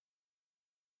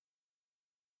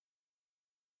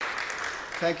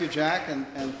Thank you, Jack,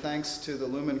 and thanks to the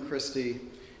Lumen Christi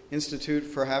Institute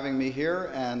for having me here,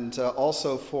 and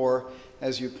also for,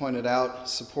 as you pointed out,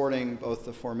 supporting both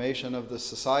the formation of the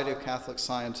Society of Catholic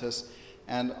Scientists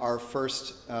and our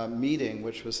first meeting,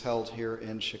 which was held here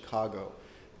in Chicago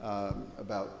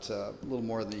about a little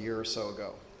more than a year or so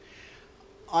ago.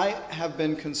 I have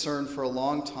been concerned for a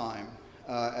long time,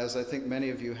 as I think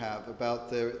many of you have, about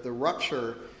the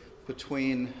rupture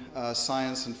between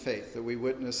science and faith that we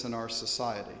witness in our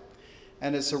society.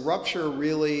 And it's a rupture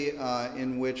really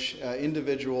in which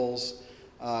individuals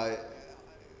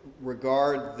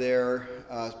regard their,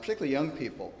 particularly young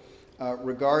people,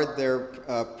 regard their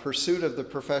pursuit of the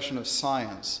profession of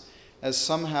science as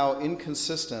somehow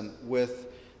inconsistent with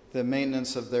the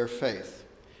maintenance of their faith.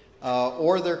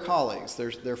 Or their colleagues,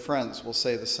 their friends will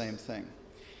say the same thing.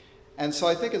 And so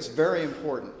I think it's very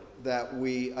important that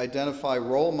we identify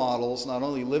role models, not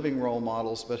only living role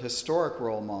models, but historic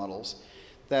role models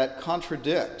that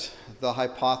contradict the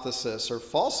hypothesis or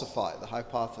falsify the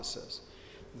hypothesis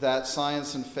that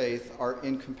science and faith are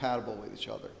incompatible with each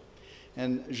other.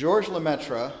 And Georges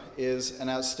Lemaître is an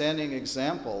outstanding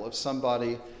example of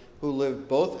somebody who lived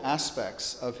both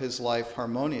aspects of his life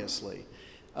harmoniously,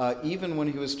 even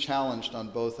when he was challenged on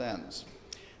both ends.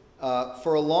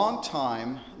 For a long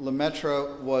time,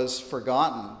 Lemaître was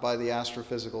forgotten by the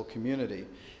astrophysical community.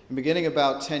 And beginning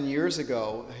about 10 years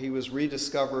ago, he was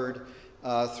rediscovered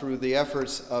through the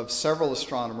efforts of several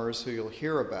astronomers who you'll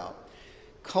hear about,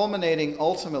 culminating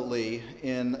ultimately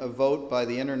in a vote by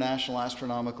the International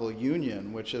Astronomical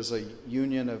Union, which is a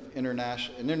union of an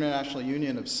international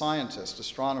union of scientists,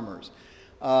 astronomers,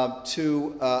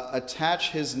 to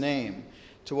attach his name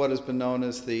to what has been known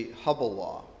as the Hubble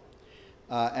law.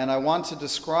 And I want to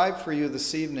describe for you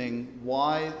this evening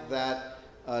why that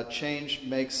change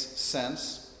makes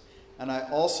sense. And I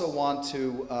also want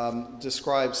to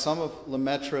describe some of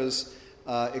Lemaître's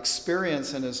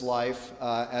experience in his life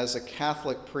as a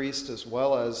Catholic priest as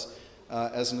well as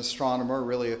an astronomer,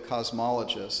 really a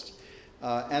cosmologist.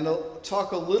 And I'll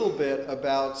talk a little bit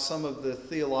about some of the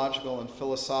theological and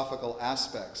philosophical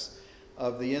aspects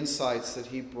of the insights that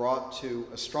he brought to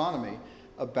astronomy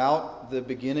about the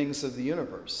beginnings of the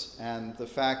universe and the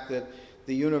fact that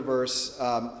the universe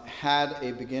had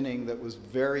a beginning that was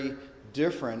very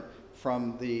different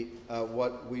from the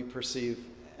what we perceive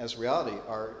as reality,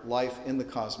 our life in the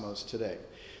cosmos today.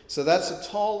 So that's a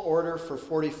tall order for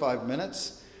 45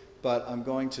 minutes, but I'm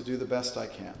going to do the best I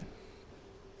can.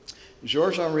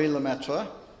 Georges-Henri Lemaître,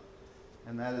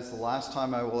 and that is the last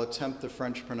time I will attempt the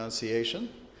French pronunciation,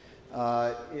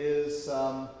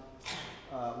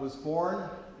 was born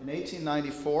in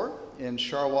 1894 in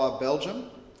Charleroi, Belgium.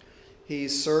 He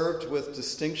served with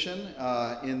distinction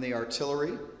in the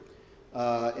artillery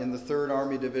in the 3rd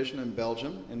Army Division in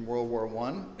Belgium in World War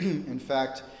I. In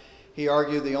fact, he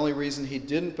argued the only reason he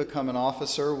didn't become an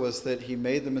officer was that he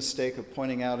made the mistake of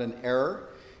pointing out an error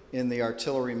in the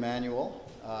artillery manual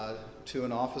to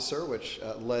an officer, which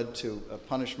led to a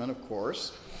punishment, of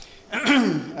course.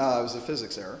 It was a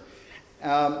physics error.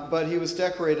 But he was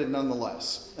decorated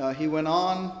nonetheless. He went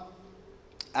on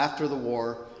after the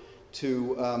war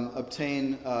to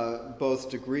obtain both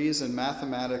degrees in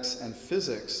mathematics and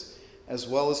physics, as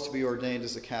well as to be ordained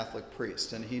as a Catholic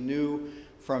priest. And he knew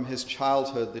from his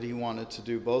childhood that he wanted to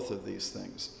do both of these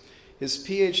things. His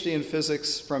PhD in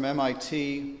physics from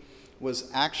MIT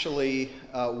was actually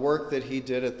work that he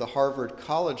did at the Harvard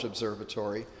College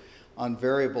Observatory on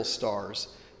variable stars.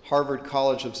 Harvard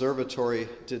College Observatory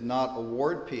did not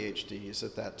award PhDs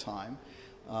at that time.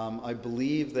 I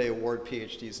believe they award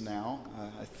PhDs now.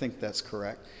 I think that's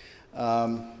correct.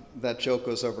 That joke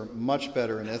goes over much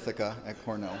better in Ithaca at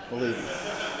Cornell, believe me.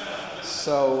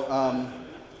 So,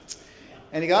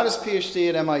 and he got his PhD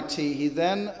at MIT. He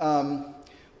then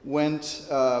went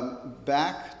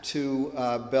back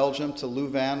to Belgium, to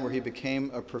Louvain, where he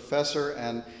became a professor,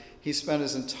 and he spent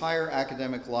his entire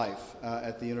academic life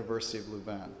at the University of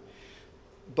Louvain.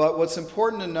 But what's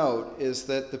important to note is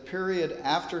that the period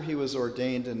after he was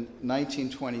ordained in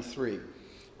 1923,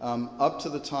 up to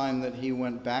the time that he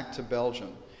went back to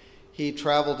Belgium, he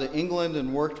traveled to England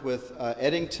and worked with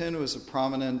Eddington, who was a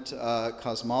prominent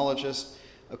cosmologist.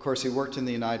 Of course, he worked in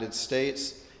the United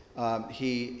States.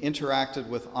 He interacted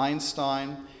with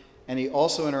Einstein, and he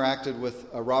also interacted with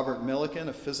Robert Millikan,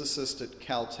 a physicist at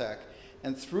Caltech.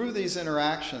 And through these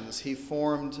interactions, he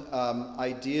formed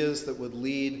ideas that would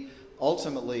lead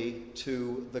ultimately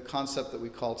to the concept that we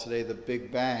call today the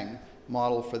Big Bang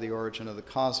model for the origin of the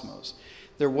cosmos.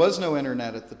 There was no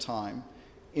internet at the time.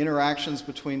 Interactions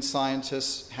between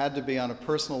scientists had to be on a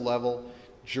personal level.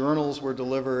 Journals were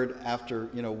delivered after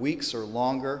weeks or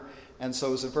longer, and so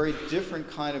it was a very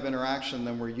different kind of interaction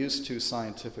than we're used to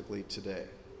scientifically today.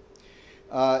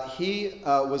 He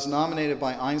was nominated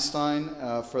by Einstein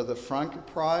for the Franke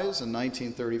Prize in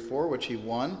 1934, which he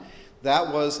won.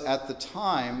 That was, at the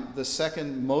time, the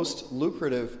second most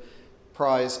lucrative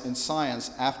prize in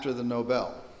science after the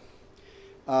Nobel.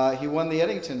 He won the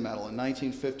Eddington Medal in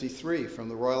 1953 from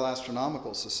the Royal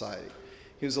Astronomical Society.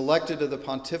 He was elected to the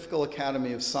Pontifical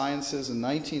Academy of Sciences in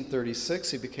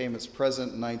 1936. He became its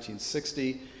president in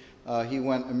 1960. He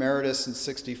went emeritus in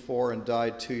 1964 and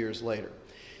died 2 years later.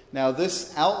 Now,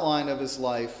 this outline of his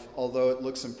life, although it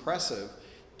looks impressive,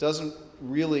 doesn't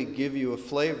really give you a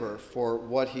flavor for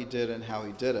what he did and how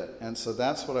he did it. And so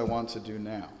that's what I want to do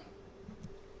now.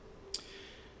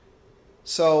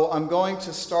 So I'm going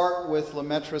to start with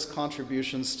Lemaître's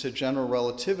contributions to general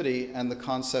relativity and the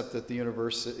concept that the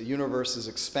universe is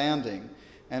expanding.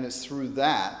 And it's through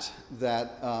that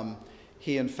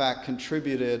he, in fact,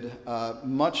 contributed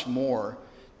much more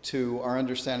to our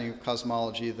understanding of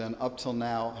cosmology than up till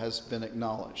now has been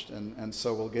acknowledged. And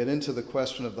so we'll get into the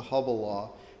question of the Hubble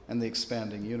law and the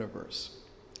expanding universe.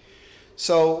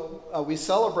 So we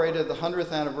celebrated the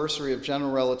 100th anniversary of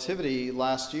general relativity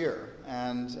last year.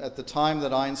 And at the time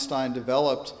that Einstein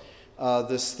developed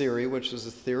this theory, which was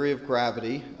a theory of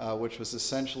gravity, which was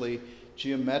essentially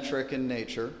geometric in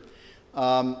nature,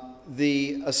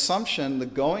 the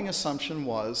going assumption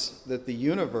was that the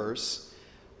universe,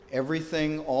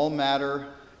 everything, all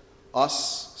matter,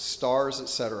 us, stars,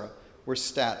 etc., were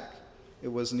static. It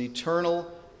was an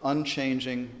eternal,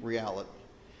 unchanging reality.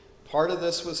 Part of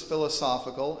this was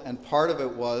philosophical, and part of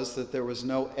it was that there was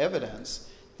no evidence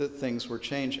that things were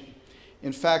changing.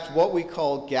 In fact, what we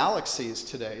call galaxies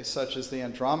today, such as the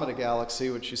Andromeda galaxy,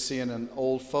 which you see in an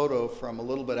old photo from a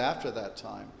little bit after that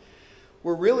time,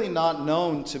 were really not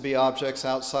known to be objects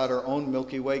outside our own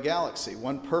Milky Way galaxy.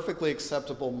 One perfectly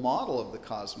acceptable model of the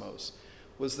cosmos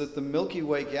was that the Milky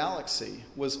Way galaxy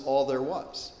was all there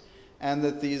was, and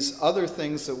that these other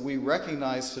things that we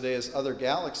recognize today as other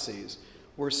galaxies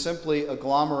were simply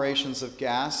agglomerations of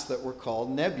gas that were called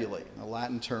nebulae, a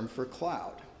Latin term for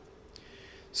cloud.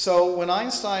 So when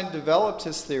Einstein developed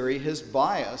his theory, his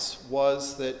bias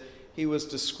was that he was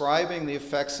describing the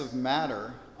effects of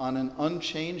matter on an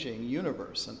unchanging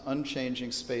universe, an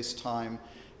unchanging space-time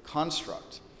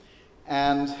construct.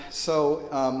 And so,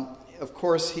 of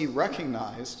course, he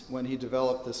recognized when he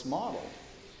developed this model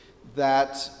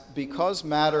that because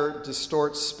matter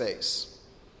distorts space,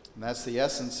 and that's the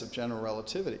essence of general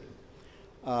relativity,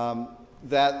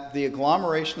 that the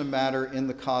agglomeration of matter in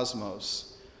the cosmos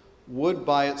would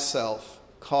by itself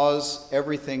cause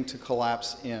everything to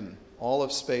collapse in. All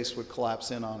of space would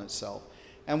collapse in on itself,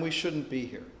 and we shouldn't be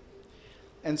here.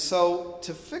 And so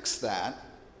to fix that,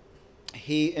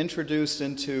 he introduced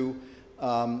into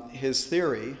his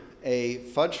theory a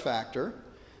fudge factor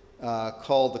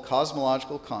called the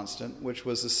cosmological constant, which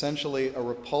was essentially a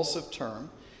repulsive term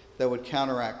that would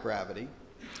counteract gravity.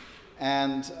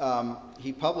 And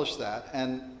he published that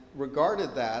and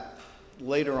regarded that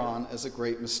later on as a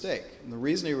great mistake. And the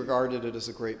reason he regarded it as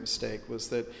a great mistake was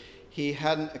that he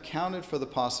hadn't accounted for the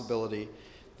possibility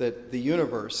that the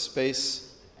universe,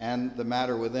 space, and the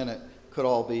matter within it could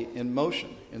all be in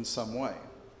motion in some way.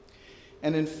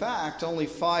 And in fact, only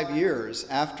 5 years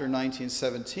after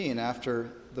 1917, after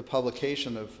the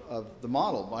publication of the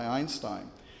model by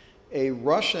Einstein, a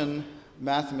Russian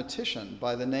mathematician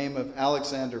by the name of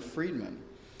Alexander Friedmann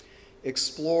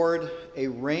explored a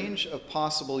range of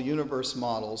possible universe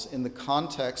models in the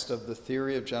context of the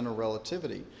theory of general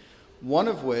relativity, one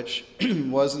of which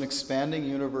was an expanding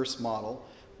universe model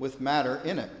with matter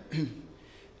in it.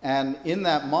 And in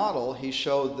that model, he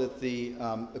showed that the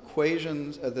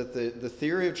equations, that the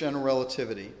theory of general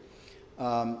relativity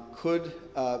could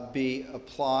be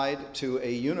applied to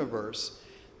a universe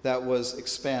that was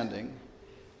expanding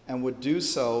and would do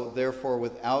so, therefore,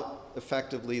 without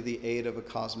effectively the aid of a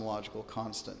cosmological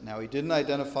constant. Now, he didn't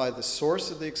identify the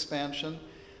source of the expansion.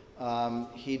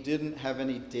 He didn't have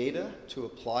any data to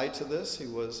apply to this. He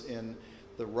was in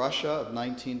the Russia of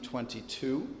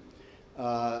 1922.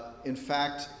 In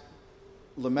fact,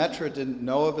 Lemaître didn't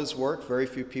know of his work. Very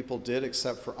few people did,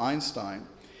 except for Einstein.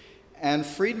 And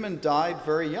Friedmann died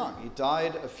very young. He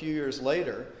died a few years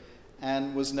later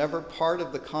and was never part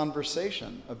of the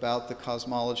conversation about the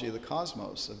cosmology of the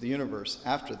cosmos, of the universe,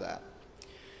 after that.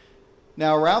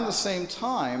 Now, around the same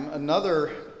time,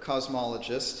 another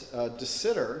cosmologist, de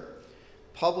Sitter,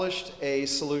 published a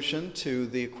solution to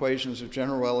the equations of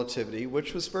general relativity,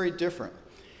 which was very different.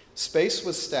 Space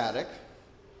was static,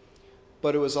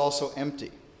 but it was also empty.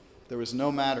 There was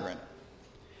no matter in it.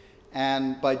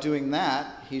 And by doing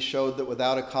that, he showed that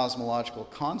without a cosmological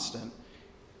constant,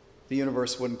 the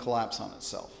universe wouldn't collapse on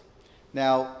itself.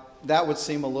 Now, that would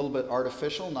seem a little bit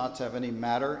artificial, not to have any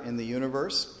matter in the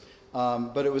universe,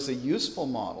 but it was a useful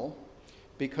model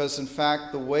because, in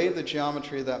fact, the way the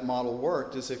geometry of that model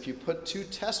worked is if you put two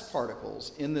test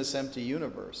particles in this empty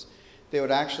universe, they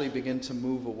would actually begin to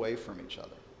move away from each other.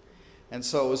 And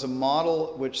so it was a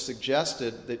model which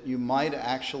suggested that you might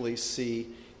actually see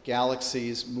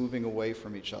galaxies moving away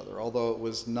from each other, although it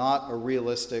was not a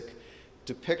realistic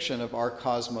depiction of our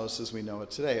cosmos as we know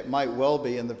it today. It might well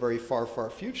be in the very far, far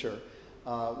future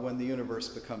when the universe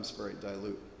becomes very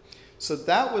dilute. So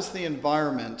that was the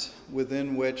environment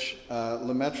within which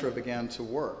Lemaître began to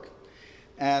work.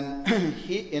 And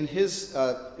in his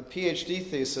PhD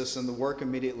thesis and the work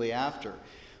immediately after,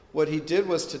 what he did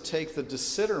was to take the de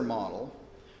Sitter model,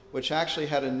 which actually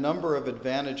had a number of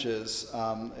advantages.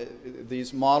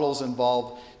 These models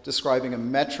involve describing a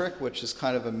metric, which is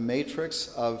kind of a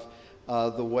matrix of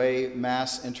the way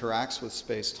mass interacts with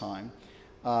space-time.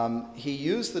 He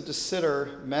used the de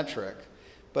Sitter metric,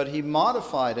 but he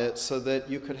modified it so that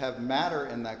you could have matter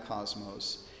in that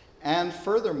cosmos. And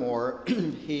furthermore,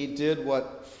 he did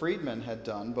what Friedman had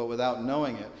done, but without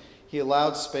knowing it. He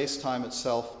allowed space-time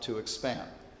itself to expand.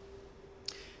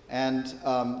 And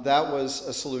that was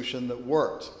a solution that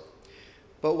worked.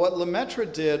 But what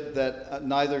Lemaître did that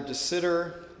neither de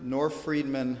Sitter nor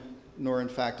Friedman nor in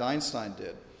fact Einstein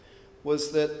did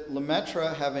was that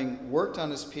Lemaître, having worked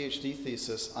on his PhD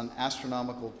thesis on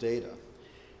astronomical data,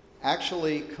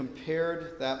 actually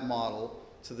compared that model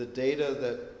to the data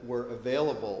that were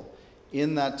available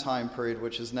in that time period,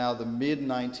 which is now the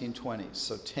mid-1920s,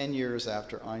 so 10 years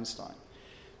after Einstein.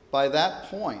 By that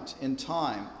point in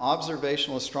time,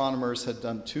 observational astronomers had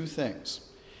done two things.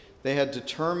 They had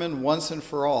determined once and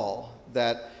for all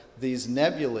that these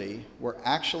nebulae were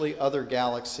actually other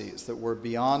galaxies that were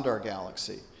beyond our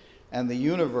galaxy, and the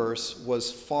universe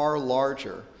was far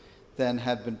larger than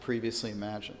had been previously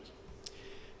imagined.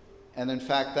 And in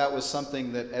fact, that was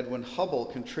something that Edwin Hubble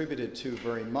contributed to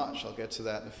very much. I'll get to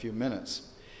that in a few minutes.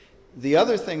 The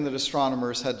other thing that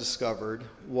astronomers had discovered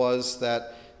was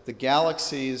that the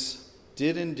galaxies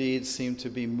did indeed seem to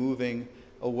be moving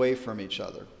away from each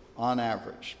other, on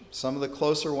average. Some of the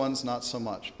closer ones, not so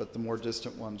much, but the more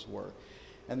distant ones were.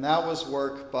 And that was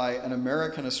work by an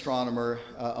American astronomer,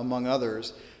 among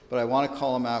others, but I want to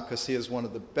call him out because he is one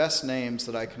of the best names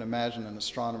that I can imagine an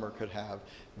astronomer could have,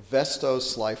 Vesto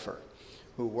Slipher,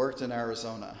 who worked in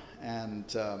Arizona. And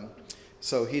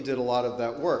so he did a lot of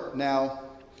that work. Now,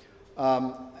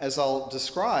 as I'll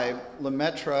describe,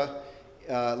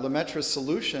 Lemaître's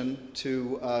solution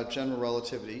to general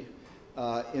relativity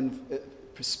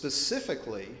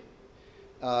specifically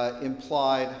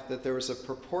implied that there was a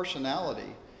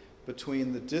proportionality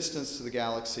between the distance to the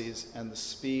galaxies and the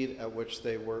speed at which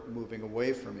they were moving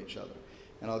away from each other.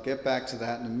 And I'll get back to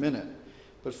that in a minute.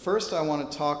 But first I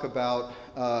want to talk about,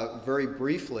 very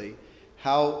briefly,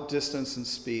 how distance and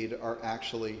speed are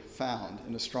actually found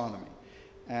in astronomy.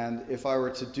 And if I were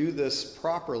to do this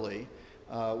properly,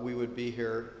 we would be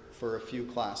here for a few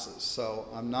classes. So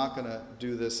I'm not going to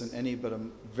do this in any but a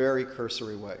very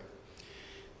cursory way.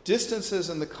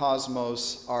 Distances in the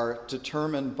cosmos are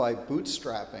determined by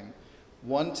bootstrapping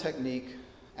one technique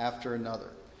after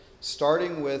another,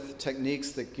 starting with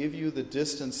techniques that give you the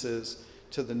distances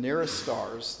to the nearest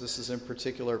stars. This is in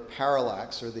particular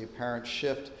parallax, or the apparent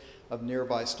shift of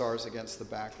nearby stars against the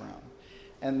background.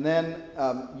 And then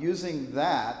using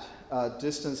that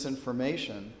distance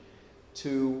information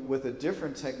to, with a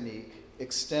different technique,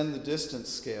 extend the distance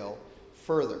scale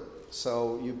further.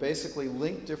 So you basically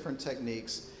link different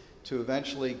techniques to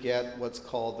eventually get what's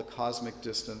called the cosmic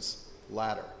distance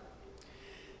ladder.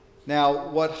 Now,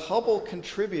 what Hubble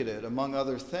contributed, among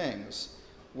other things,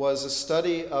 was a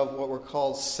study of what were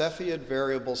called Cepheid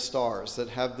variable stars that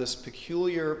have this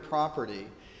peculiar property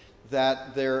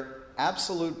that their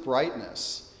absolute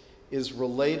brightness is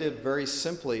related very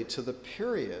simply to the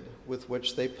period with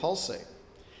which they pulsate.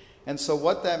 And so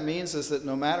what that means is that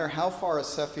no matter how far a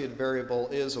Cepheid variable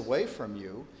is away from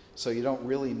you, so you don't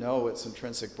really know its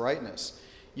intrinsic brightness,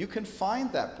 you can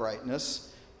find that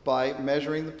brightness by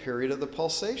measuring the period of the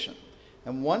pulsation.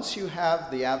 And once you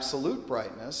have the absolute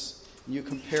brightness, you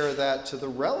compare that to the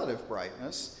relative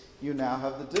brightness, you now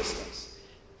have the distance.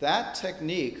 That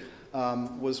technique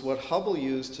was what Hubble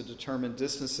used to determine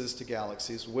distances to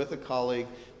galaxies with a colleague,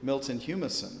 Milton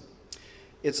Humason.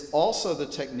 It's also the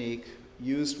technique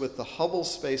used with the Hubble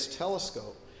Space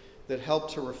Telescope that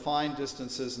helped to refine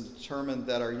distances and determine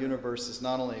that our universe is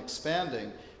not only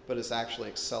expanding, but is actually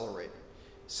accelerating.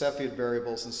 Cepheid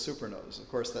variables, and supernovas. Of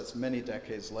course, that's many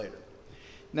decades later.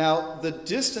 Now, the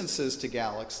distances to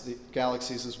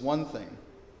galaxies is one thing.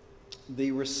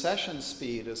 The recession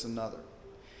speed is another.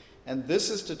 And this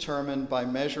is determined by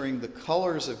measuring the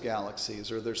colors of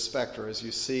galaxies, or their spectra, as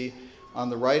you see on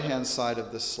the right-hand side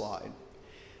of this slide.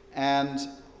 And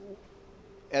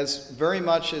as very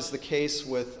much is the case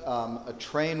with a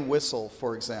train whistle,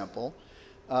 for example,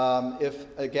 if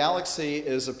a galaxy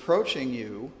is approaching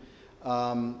you,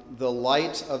 the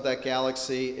light of that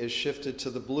galaxy is shifted to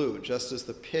the blue, just as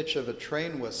the pitch of a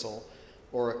train whistle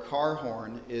or a car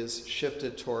horn is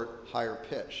shifted toward higher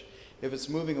pitch. If it's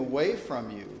moving away from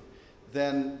you,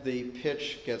 then the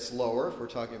pitch gets lower, if we're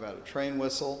talking about a train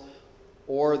whistle,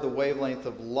 or the wavelength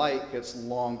of light gets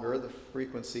longer, the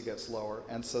frequency gets lower,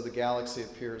 and so the galaxy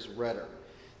appears redder.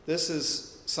 This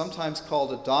is sometimes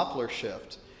called a Doppler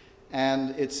shift,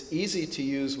 and it's easy to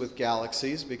use with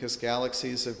galaxies because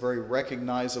galaxies have very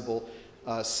recognizable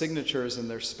signatures in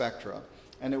their spectra.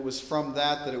 And it was from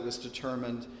that it was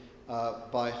determined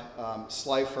by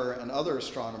Slipher and other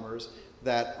astronomers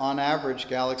that on average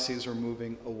galaxies are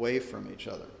moving away from each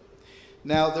other.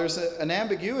 Now there's an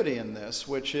ambiguity in this,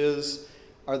 which is,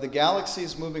 are the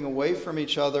galaxies moving away from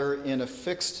each other in a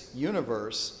fixed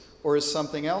universe, or is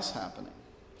something else happening?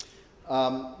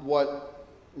 What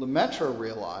Lemaître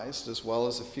realized, as well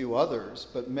as a few others,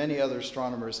 but many other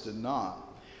astronomers did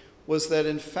not, was that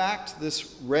in fact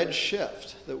this red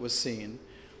shift that was seen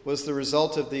was the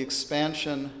result of the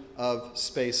expansion of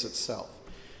space itself.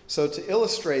 So to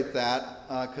illustrate that,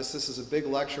 because this is a big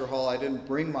lecture hall, I didn't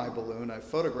bring my balloon, I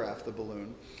photographed the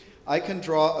balloon. I can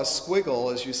draw a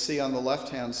squiggle, as you see on the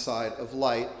left-hand side, of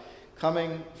light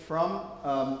coming from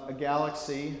a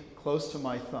galaxy close to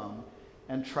my thumb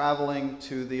and traveling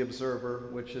to the observer,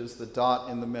 which is the dot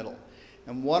in the middle.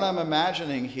 And what I'm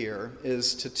imagining here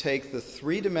is to take the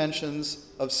 3 dimensions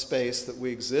of space that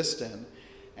we exist in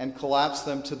and collapse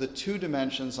them to the 2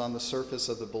 dimensions on the surface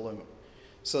of the balloon.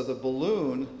 So the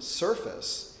balloon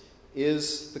surface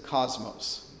is the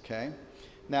cosmos, okay?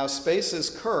 Now, space is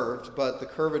curved, but the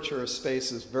curvature of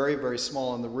space is very, very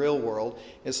small in the real world.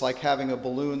 It's like having a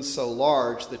balloon so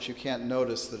large that you can't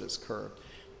notice that it's curved.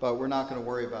 But we're not going to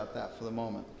worry about that for the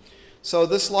moment. So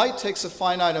this light takes a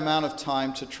finite amount of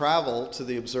time to travel to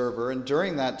the observer, and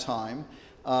during that time,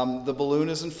 the balloon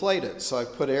is inflated. So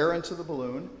I've put air into the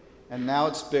balloon, and now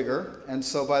it's bigger. And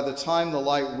so by the time the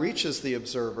light reaches the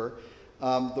observer,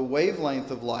 the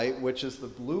wavelength of light, which is the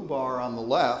blue bar on the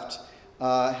left,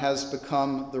 has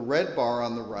become the red bar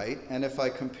on the right. And if I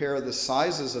compare the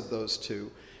sizes of those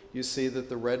two, you see that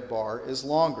the red bar is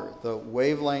longer. The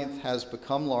wavelength has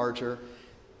become larger.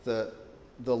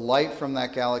 The light from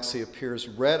that galaxy appears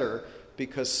redder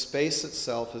because space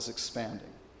itself is expanding.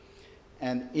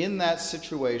 And in that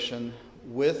situation,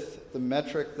 with the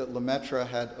metric that Lemaître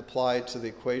had applied to the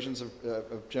equations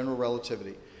of general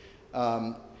relativity,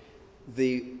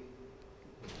 the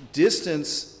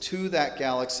distance to that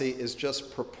galaxy is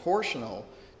just proportional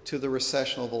to the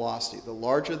recessional velocity. The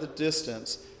larger the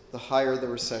distance, the higher the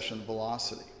recession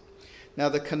velocity. Now,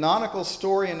 the canonical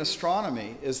story in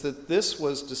astronomy is that this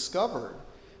was discovered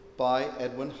by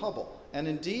Edwin Hubble. And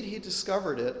indeed, he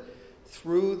discovered it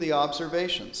through the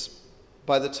observations.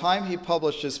 By the time he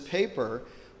published his paper,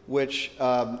 which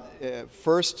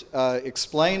first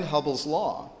explained Hubble's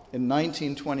law in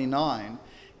 1929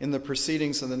 in the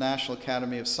Proceedings of the National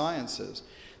Academy of Sciences,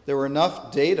 there were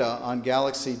enough data on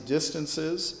galaxy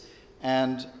distances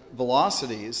and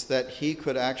velocities that he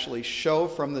could actually show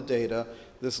from the data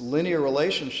this linear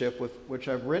relationship, with which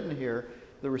I've written here.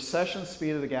 The recession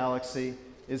speed of the galaxy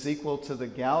is equal to the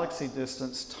galaxy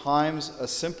distance times a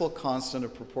simple constant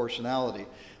of proportionality,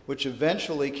 which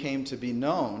eventually came to be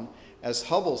known as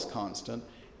Hubble's constant,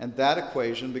 and that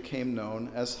equation became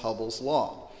known as Hubble's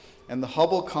law. And the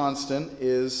Hubble constant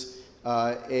is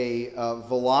a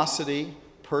velocity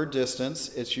per distance.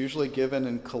 It's usually given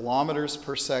in kilometers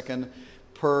per second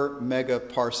per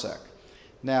megaparsec.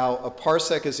 Now, a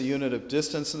parsec is a unit of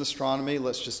distance in astronomy.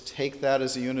 Let's just take that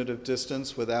as a unit of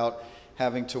distance without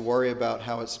having to worry about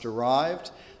how it's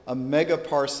derived. A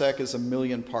megaparsec is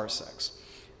 1,000,000 parsecs.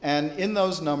 And in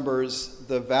those numbers,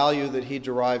 the value that he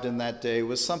derived in that day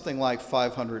was something like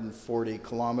 540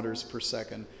 kilometers per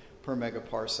second per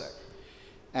megaparsec.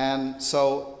 And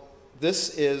so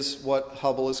this is what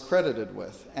Hubble is credited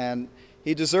with, and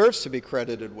he deserves to be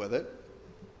credited with it.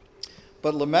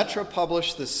 But Lemaître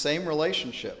published this same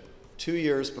relationship 2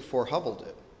 years before Hubble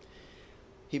did.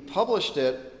 He published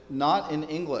it not in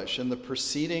English in the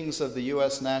Proceedings of the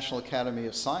U.S. National Academy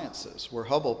of Sciences, where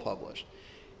Hubble published.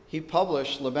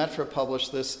 Lemaître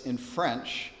published this in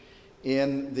French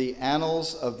in the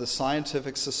Annals of the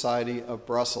Scientific Society of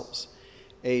Brussels,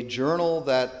 a journal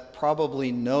that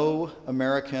probably no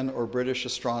American or British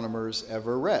astronomers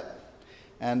ever read.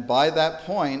 And by that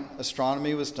point,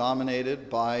 astronomy was dominated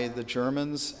by the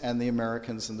Germans and the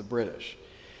Americans and the British.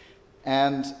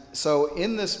 And so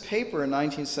in this paper in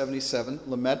 1977,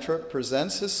 Lemaître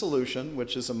presents his solution,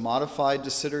 which is a modified de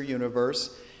Sitter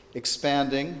universe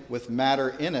expanding with matter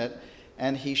in it,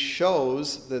 and he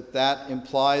shows that that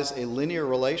implies a linear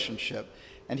relationship,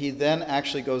 and he then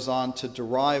actually goes on to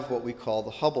derive what we call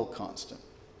the Hubble constant.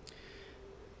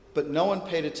 But no one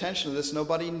paid attention to this,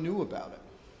 nobody knew about it.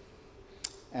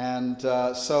 And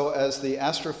so as the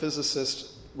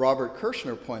astrophysicist Robert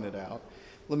Kirshner pointed out,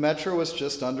 Lemaître was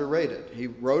just underrated. He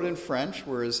wrote in French,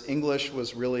 whereas English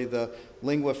was really the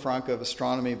lingua franca of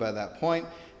astronomy by that point,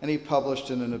 and he published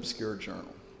in an obscure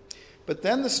journal. But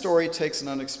then the story takes an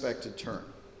unexpected turn.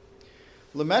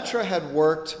 Lemaître had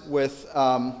worked with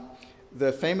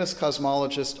the famous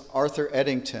cosmologist Arthur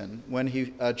Eddington when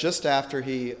he, just after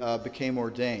he became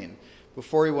ordained,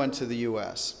 before he went to the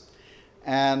US.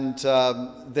 And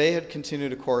they had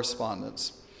continued a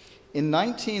correspondence. In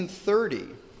 1930,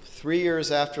 3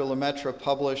 years after Lemaître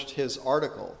published his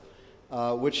article,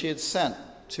 which he had sent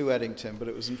to Eddington, but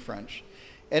it was in French,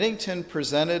 Eddington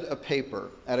presented a paper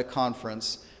at a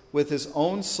conference with his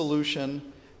own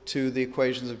solution to the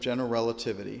equations of general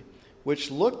relativity, which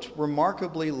looked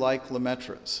remarkably like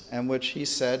Lemaître's, and which he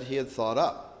said he had thought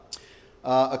up.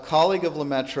 A colleague of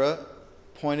Lemaître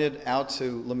pointed out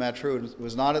to Lemaître, who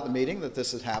was not at the meeting, that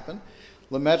this had happened.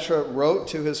 Lemaître wrote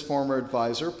to his former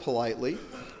advisor politely.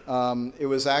 It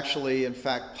was actually, in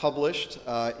fact, published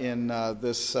in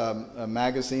this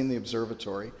magazine, The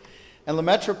Observatory. And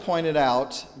Lemaître pointed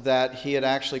out that he had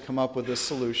actually come up with this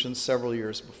solution several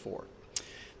years before.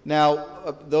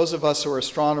 Now, those of us who are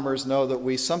astronomers know that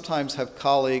we sometimes have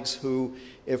colleagues who,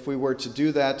 if we were to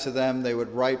do that to them, they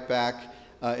would write back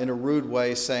in a rude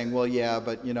way saying, well, yeah,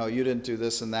 but you didn't do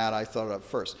this and that, I thought it up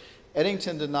first.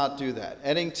 Eddington did not do that.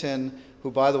 Eddington,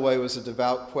 who by the way was a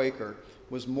devout Quaker,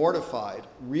 was mortified,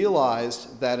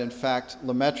 realized that in fact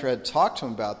Lemaître had talked to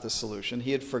him about this solution.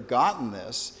 He had forgotten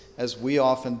this, as we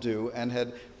often do, and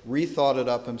had rethought it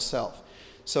up himself.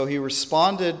 So he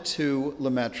responded to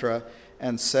Lemaître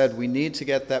and said, we need to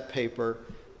get that paper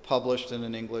published in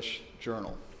an English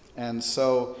journal. And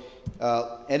so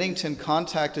Eddington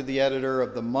contacted the editor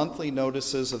of the monthly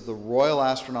notices of the Royal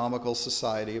Astronomical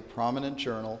Society, a prominent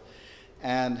journal,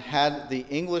 and had the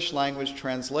English language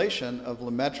translation of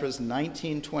Lemaître's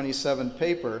 1927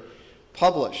 paper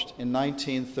published in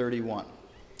 1931.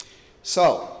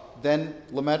 So then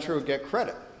Lemaître would get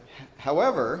credit.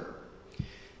 However,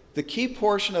 the key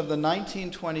portion of the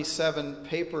 1927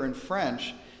 paper in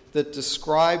French that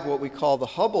described what we call the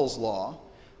Hubble's law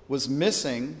was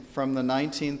missing from the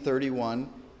 1931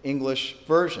 English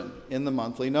version in the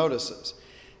monthly notices.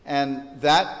 And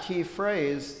that key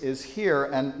phrase is here,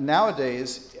 and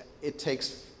nowadays it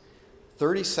takes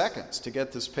 30 seconds to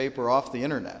get this paper off the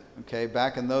internet. Okay,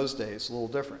 back in those days, a little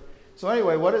different. So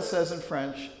anyway, what it says in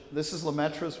French, this is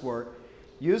Lemaître's work,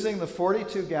 using the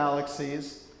 42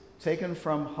 galaxies taken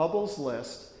from Hubble's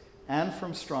list and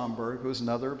from Stromberg, who's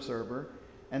another observer,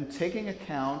 and taking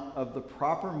account of the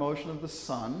proper motion of the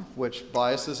sun, which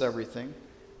biases everything,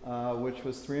 which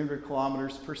was 300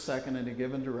 kilometers per second in a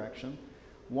given direction,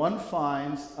 one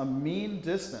finds a mean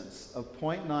distance of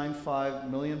 0.95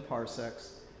 million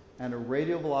parsecs and a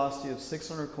radial velocity of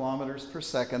 600 kilometers per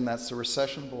second, that's the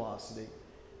recession velocity,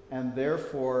 and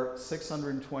therefore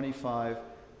 625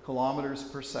 kilometers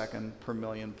per second per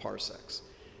million parsecs.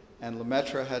 And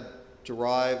Lemaître had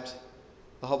derived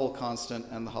the Hubble constant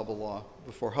and the Hubble law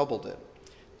before Hubble did.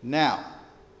 Now,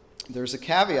 there's a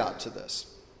caveat to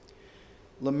this.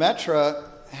 Lemaître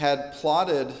had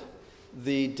plotted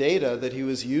the data that he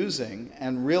was using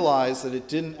and realized that it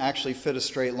didn't actually fit a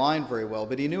straight line very well,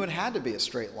 but he knew it had to be a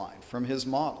straight line from his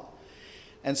model.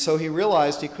 And so he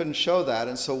realized he couldn't show that,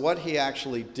 and so what he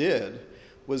actually did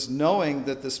was, knowing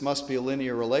that this must be a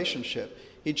linear relationship,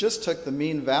 he just took the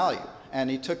mean value, and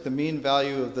he took the mean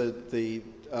value of the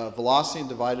velocity and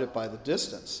divided it by the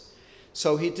distance.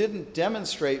 So he didn't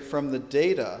demonstrate from the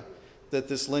data that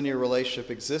this linear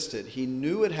relationship existed. He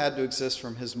knew it had to exist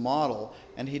from his model,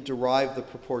 and he derived the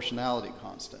proportionality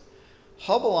constant.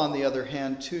 Hubble, on the other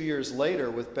hand, 2 years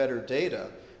later with better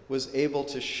data, was able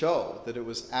to show that it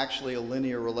was actually a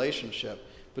linear relationship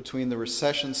between the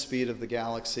recession speed of the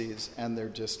galaxies and their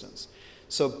distance.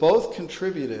 So both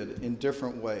contributed in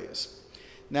different ways.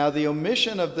 Now, the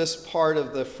omission of this part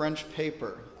of the French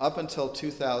paper up until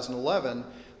 2011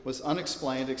 was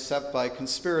unexplained except by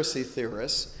conspiracy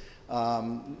theorists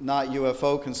not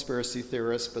UFO conspiracy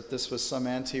theorists, but this was some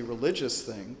anti-religious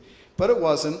thing. But it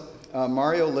wasn't.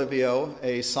 Mario Livio,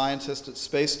 a scientist at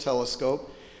Space Telescope,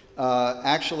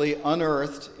 actually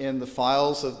unearthed in the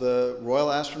files of the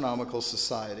Royal Astronomical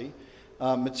Society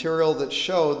material that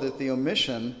showed that the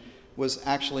omission was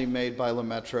actually made by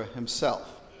Lemaître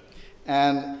himself.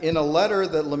 And in a letter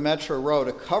that Lemaître wrote,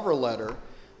 a cover letter,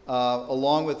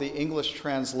 along with the English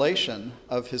translation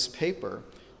of his paper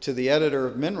to the editor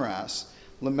of MNRAS,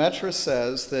 Lemaître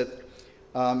says that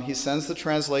he sends the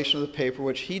translation of the paper,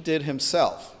 which he did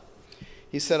himself.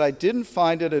 He said, "I didn't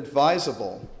find it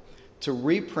advisable to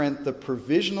reprint the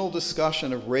provisional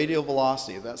discussion of radial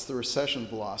velocity," that's the recession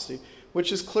velocity,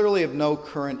 "which is clearly of no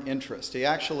current interest."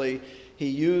 He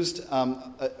used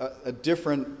a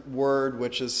different word,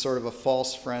 which is sort of a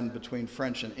false friend between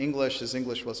French and English. His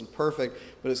English wasn't perfect,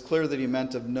 but it's clear that he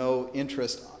meant of no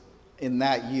interest in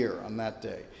that year, on that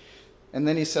day. And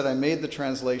then he said, "I made the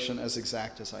translation as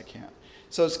exact as I can."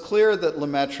 So it's clear that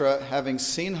Lemaître, having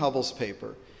seen Hubble's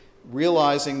paper,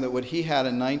 realizing that what he had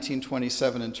in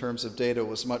 1927 in terms of data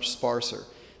was much sparser,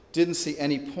 didn't see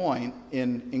any point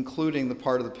in including the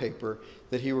part of the paper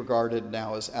that he regarded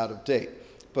now as out of date.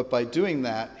 But by doing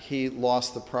that, he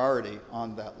lost the priority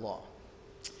on that law.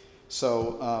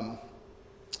 So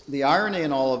the irony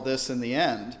in all of this in the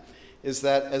end is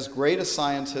that as great a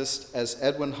scientist as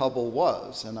Edwin Hubble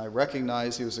was, and I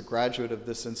recognize he was a graduate of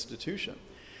this institution,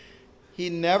 he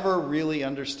never really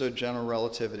understood general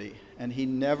relativity, and he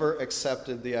never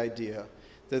accepted the idea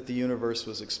that the universe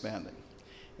was expanding.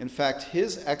 In fact,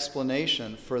 his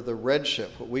explanation for the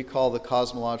redshift, what we call the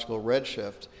cosmological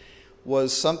redshift,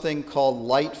 was something called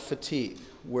light fatigue,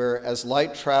 where as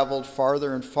light traveled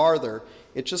farther and farther,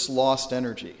 it just lost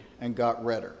energy and got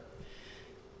redder.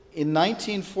 In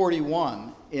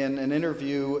 1941, in an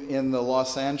interview in the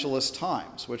Los Angeles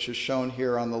Times, which is shown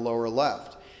here on the lower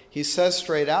left, he says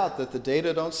straight out that the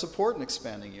data don't support an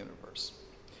expanding universe.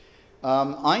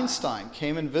 Einstein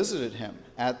came and visited him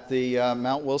at the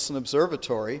Mount Wilson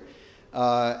Observatory.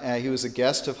 He was a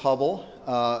guest of Hubble,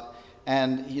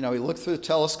 and he looked through the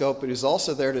telescope, but he was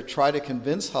also there to try to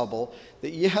convince Hubble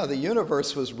that, yeah, the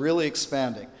universe was really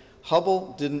expanding.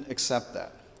 Hubble didn't accept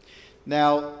that.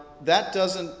 Now, that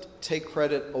doesn't take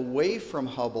credit away from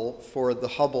Hubble for the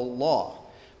Hubble law,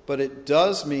 but it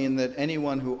does mean that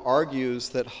anyone who argues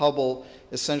that Hubble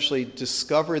essentially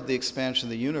discovered the expansion of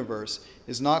the universe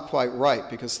is not quite right,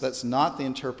 because that's not the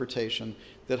interpretation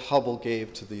that Hubble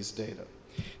gave to these data.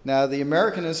 Now, the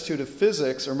American Institute of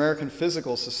Physics, or American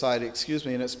Physical Society,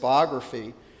 in its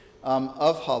biography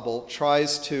of Hubble,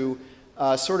 tries to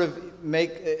sort of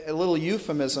make a little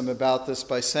euphemism about this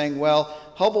by saying, well,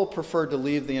 Hubble preferred to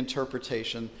leave the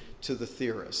interpretation to the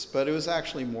theorists, but it was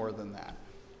actually more than that.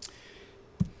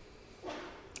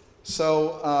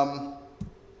 So,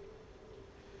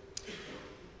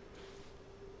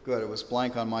 good, it was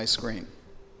blank on my screen.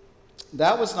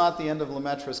 That was not the end of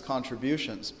Lemaître's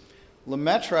contributions.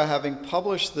 Lemaître, having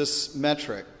published this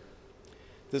metric,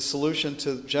 this solution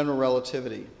to general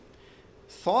relativity,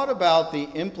 thought about the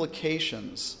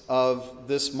implications of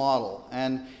this model,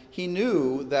 and he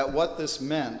knew that what this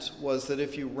meant was that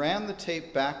if you ran the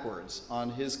tape backwards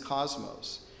on his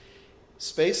cosmos,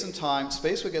 space and time,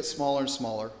 space would get smaller and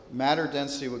smaller, matter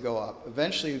density would go up.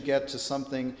 Eventually you'd get to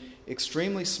something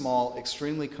extremely small,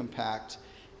 extremely compact,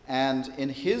 and in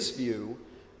his view,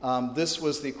 this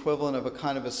was the equivalent of a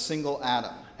kind of a single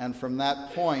atom, and from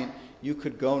that point you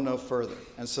could go no further,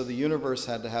 and so the universe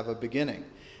had to have a beginning.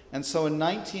 And so in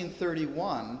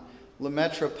 1931,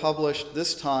 Lemaître published,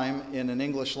 this time in an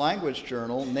English language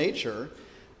journal, Nature,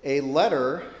 a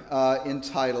letter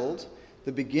entitled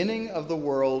 "The Beginning of the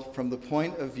World from the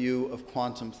Point of View of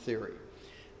Quantum Theory."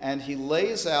 And he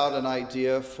lays out an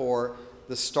idea for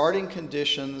the starting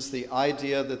conditions, the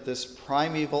idea that this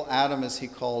primeval atom, as he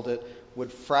called it,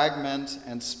 would fragment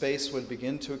and space would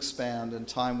begin to expand and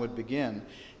time would begin.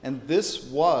 And this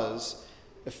was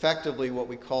effectively what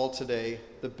we call today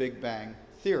the Big Bang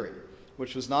Theory,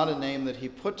 which was not a name that he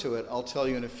put to it. I'll tell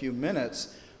you in a few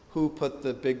minutes who put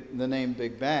the name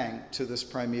Big Bang to this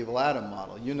primeval atom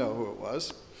model. You know who it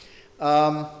was.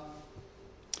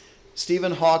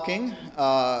 Stephen Hawking,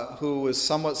 who was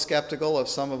somewhat skeptical of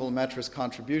some of Lemaître's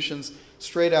contributions,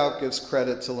 straight out gives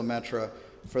credit to Lemaître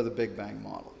for the Big Bang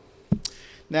model.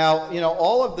 Now,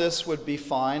 all of this would be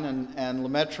fine, and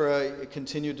Lemaître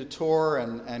continued to tour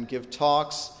and give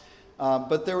talks,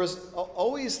 but there was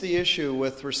always the issue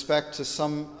with respect to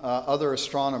some other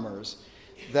astronomers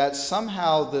that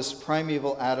somehow this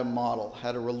primeval atom model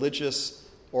had a religious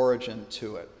origin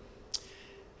to it.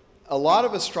 a lot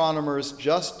of astronomers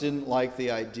just didn't like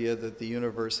the idea that the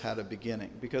universe had a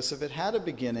beginning, because if it had a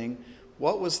beginning,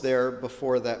 what was there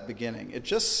before that beginning? It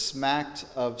just smacked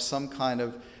of some kind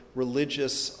of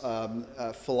religious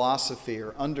philosophy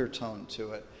or undertone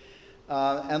to it.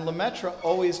 And Lemaître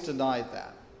always denied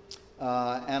that.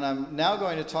 And I'm now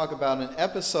going to talk about an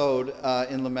episode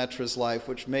in Lemaître's life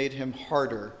which made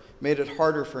it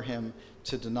harder for him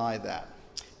to deny that.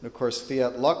 And of course,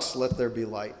 fiat lux, let there be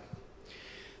light.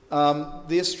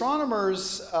 The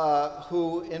astronomers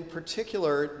who in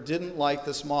particular didn't like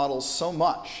this model so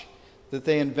much that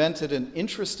they invented an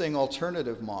interesting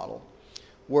alternative model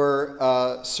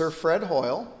were Sir Fred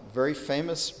Hoyle, a very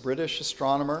famous British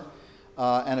astronomer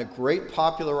and a great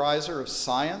popularizer of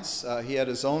science. He had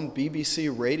his own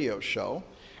BBC radio show.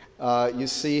 You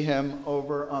see him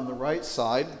over on the right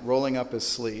side, rolling up his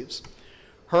sleeves.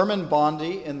 Hermann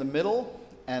Bondi in the middle,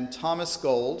 and Thomas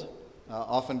Gold,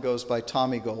 often goes by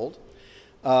Tommy Gold,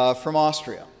 from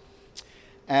Austria.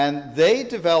 And they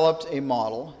developed a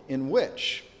model in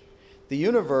which the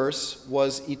universe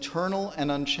was eternal and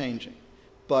unchanging,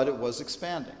 but it was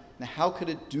expanding. Now, how could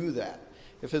it do that?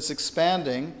 If it's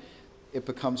expanding, it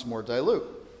becomes more dilute.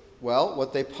 Well,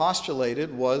 what they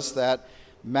postulated was that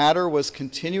matter was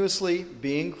continuously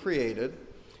being created.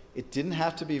 It didn't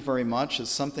have to be very much. It's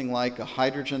something like a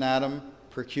hydrogen atom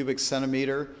per cubic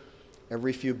centimeter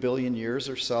every few billion years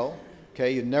or so.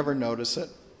 Okay, you'd never notice it.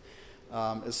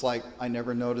 It's like I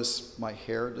never notice my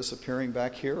hair disappearing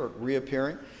back here or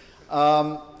reappearing.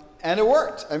 And it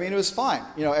worked. I mean, it was fine.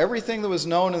 You know, everything that was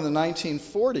known in the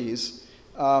 1940s,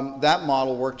 that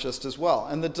model worked just as well.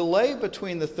 And the delay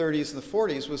between the 30s and the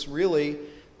 40s was really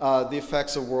the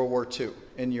effects of World War II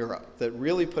in Europe that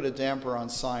really put a damper on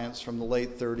science from the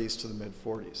late 30s to the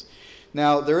mid-40s.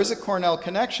 Now, there is a Cornell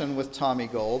connection with Tommy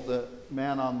Gold, the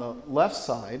man on the left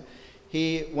side.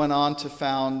 He went on to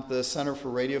found the Center for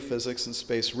Radiophysics and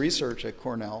Space Research at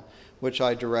Cornell, which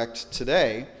I direct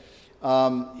today.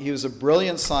 He was a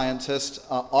brilliant scientist,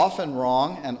 often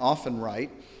wrong and often right.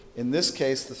 In this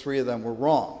case, the three of them were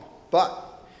wrong.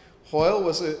 But Hoyle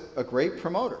was a great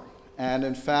promoter. And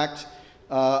in fact,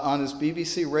 on his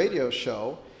BBC radio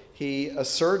show, he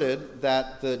asserted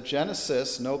that the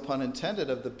genesis, no pun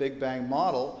intended, of the Big Bang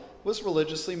model was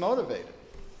religiously motivated.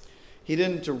 He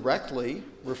didn't directly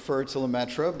refer to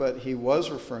Lemaître, but he was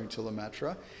referring to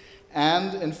Lemaître.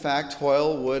 And in fact,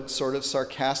 Hoyle would sort of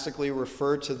sarcastically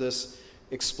refer to this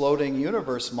exploding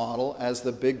universe model as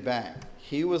the Big Bang.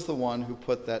 He was the one who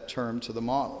put that term to the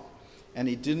model. And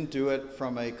he didn't do it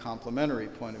from a complementary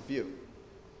point of view.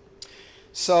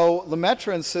 So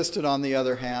Lemaître insisted, on the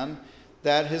other hand,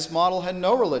 that his model had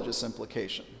no religious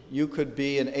implication. You could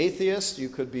be an atheist, you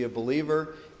could be a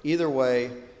believer. Either way,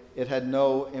 it had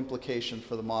no implication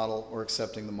for the model or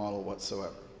accepting the model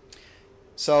whatsoever.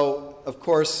 So, of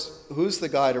course, who's the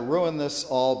guy to ruin this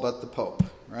all but the Pope,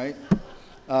 right?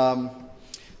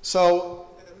 So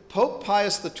Pope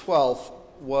Pius XII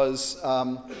was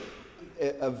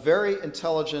a very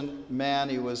intelligent man.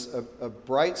 He was a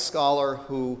bright scholar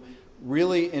who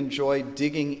really enjoyed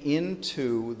digging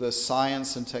into the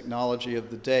science and technology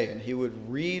of the day. And he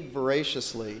would read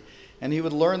voraciously, and he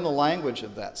would learn the language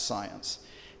of that science.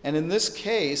 And in this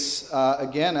case,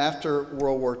 again, after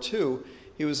World War II,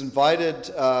 he was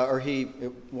invited,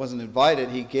 it wasn't invited,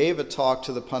 he gave a talk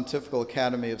to the Pontifical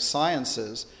Academy of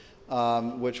Sciences,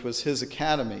 which was his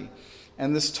academy.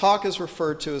 And this talk is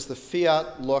referred to as the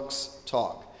Fiat Lux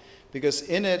talk, because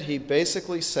in it he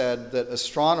basically said that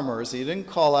astronomers, he didn't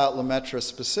call out Lemaître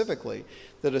specifically,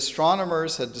 that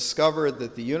astronomers had discovered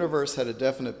that the universe had a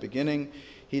definite beginning.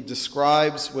 He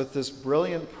describes with this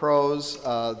brilliant prose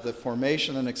the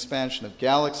formation and expansion of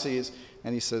galaxies,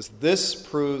 and he says, this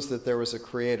proves that there was a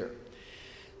creator.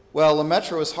 Well,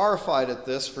 Lemaître was horrified at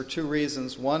this for two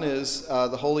reasons. One is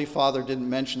the Holy Father didn't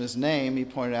mention his name. He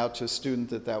pointed out to a student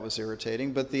that that was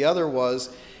irritating. But the other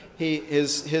was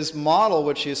his model,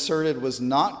 which he asserted was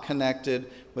not connected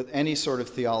with any sort of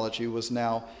theology, was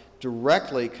now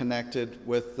directly connected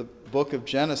with the book of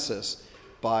Genesis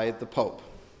by the Pope.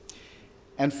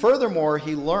 And furthermore,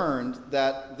 he learned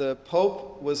that the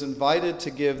Pope was invited to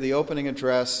give the opening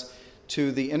address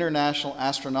to the International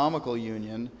Astronomical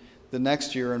Union the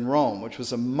next year in Rome, which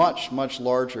was a much, much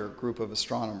larger group of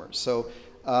astronomers. So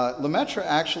Lemaître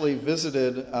actually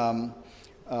visited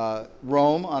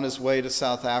Rome on his way to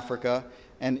South Africa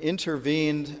and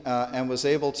intervened and was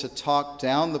able to talk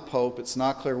down the Pope. It's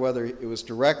not clear whether it was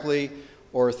directly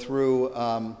or through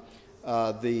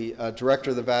the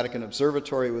director of the Vatican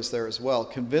Observatory was there as well,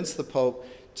 convinced the Pope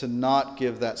to not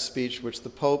give that speech, which the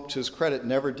Pope, to his credit,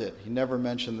 never did. He never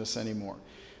mentioned this anymore.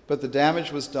 but the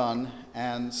damage was done,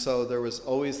 and so there was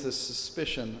always this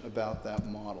suspicion about that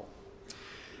model.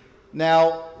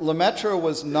 Now, Lemaître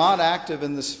was not active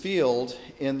in this field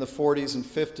in the 40s and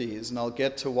 50s, and I'll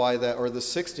get to why that, or the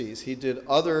 60s. He did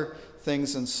other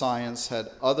things in science, had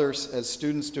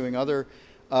students doing other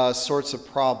sorts of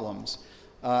problems,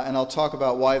 and I'll talk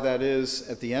about why that is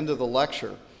at the end of the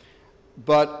lecture.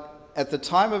 But at the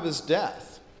time of his death,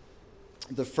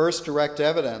 the first direct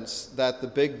evidence that the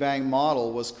Big Bang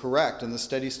model was correct and the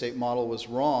steady state model was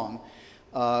wrong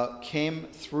came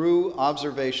through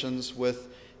observations with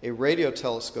a radio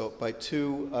telescope by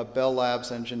two Bell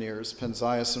Labs engineers,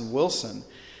 Penzias and Wilson.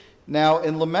 Now,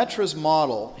 in Lemaître's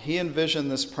model, he envisioned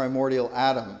this primordial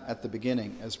atom at the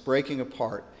beginning as breaking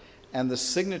apart, and the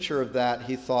signature of that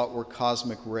he thought were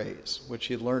cosmic rays, which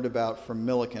he learned about from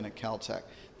Millikan at Caltech.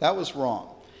 That was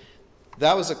wrong.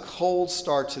 That was a cold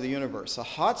start to the universe. A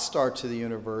hot start to the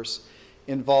universe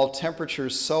involved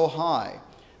temperatures so high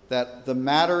that the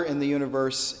matter in the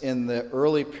universe in the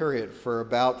early period, for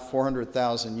about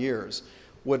 400,000 years,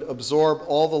 would absorb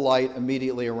all the light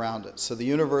immediately around it. So the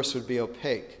universe would be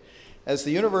opaque. As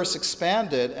the universe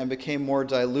expanded and became more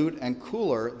dilute and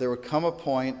cooler, there would come a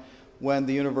point when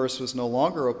the universe was no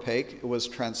longer opaque. It was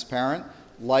transparent.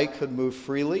 Light could move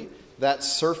freely. That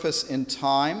surface in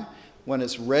time, when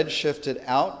it's redshifted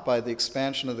out by the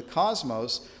expansion of the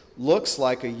cosmos, looks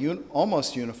like a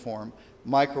almost uniform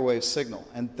microwave signal.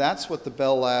 And that's what the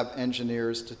Bell Lab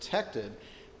engineers detected.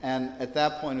 And at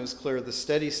that point, it was clear the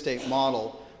steady state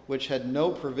model, which had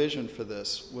no provision for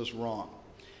this, was wrong.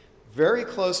 Very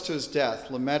close to his death,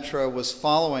 Lemaître was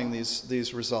following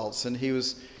these results, and he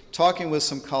was talking with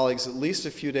some colleagues at least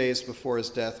a few days before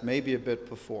his death, maybe a bit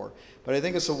before. But I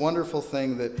think it's a wonderful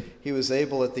thing that he was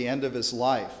able at the end of his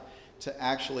life to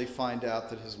actually find out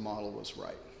that his model was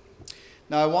right.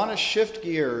 Now, I want to shift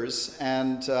gears,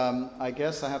 and I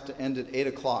guess I have to end at 8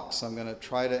 o'clock, so I'm going to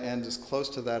try to end as close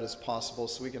to that as possible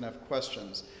so we can have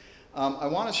questions. I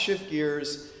want to shift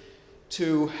gears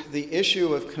to the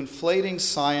issue of conflating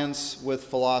science with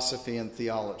philosophy and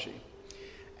theology.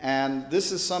 And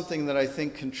this is something that I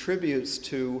think contributes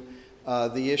to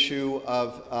the issue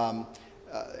of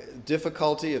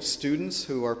difficulty of students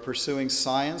who are pursuing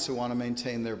science who want to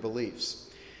maintain their beliefs.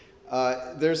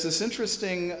 There's this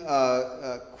interesting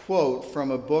quote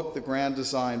from a book, The Grand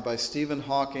Design, by Stephen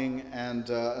Hawking and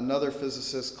another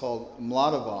physicist called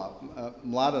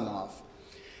Mladenov,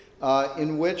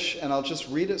 in which, and I'll just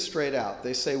read it straight out,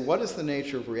 they say, "What is the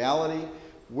nature of reality?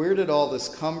 Where did all this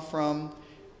come from?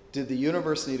 Did the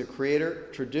universe need a creator?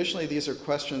 Traditionally, these are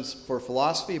questions for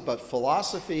philosophy, but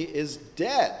philosophy is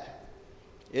dead.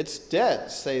 It's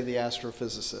dead," say the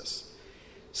astrophysicists.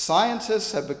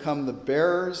 "Scientists have become the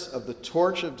bearers of the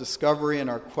torch of discovery in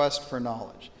our quest for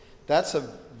knowledge." That's a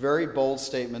very bold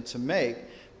statement to make,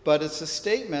 but it's a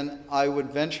statement I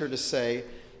would venture to say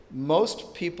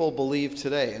most people believe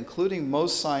today, including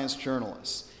most science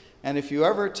journalists. And if you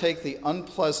ever take the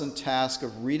unpleasant task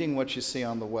of reading what you see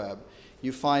on the web,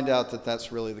 you find out that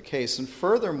that's really the case. And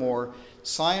furthermore,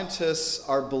 scientists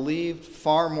are believed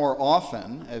far more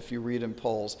often, if you read in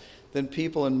polls, than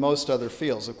people in most other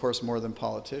fields, of course, more than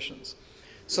politicians.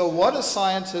 So what a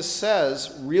scientist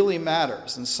says really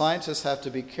matters, and scientists have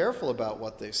to be careful about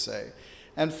what they say.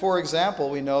 And for example,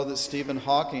 we know that Stephen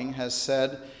Hawking has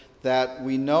said that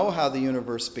we know how the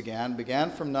universe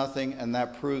began from nothing, and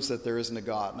that proves that there isn't a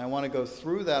God. And I want to go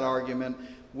through that argument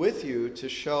with you to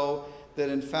show that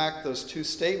in fact those two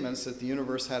statements, that the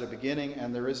universe had a beginning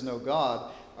and there is no God,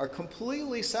 are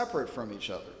completely separate from each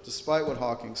other, despite what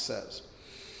Hawking says.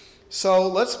 So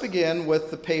let's begin with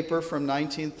the paper from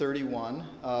 1931,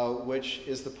 which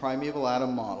is the primeval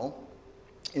atom model,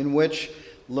 in which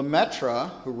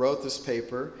Lemaître, who wrote this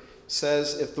paper,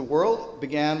 says if the world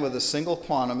began with a single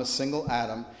quantum, a single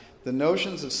atom, the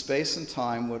notions of space and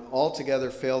time would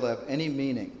altogether fail to have any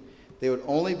meaning. They would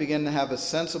only begin to have a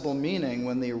sensible meaning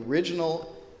when the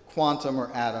original quantum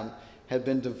or atom had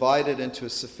been divided into a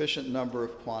sufficient number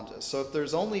of quanta. So if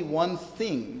there's only one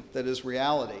thing that is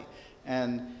reality,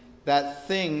 and that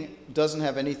thing doesn't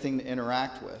have anything to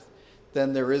interact with,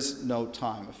 then there is no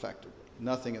time, effectively.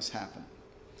 Nothing has happened.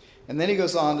 And then he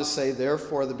goes on to say,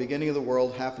 therefore, the beginning of the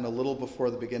world happened a little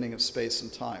before the beginning of space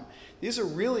and time. These are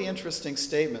really interesting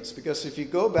statements, because if you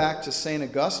go back to St.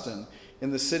 Augustine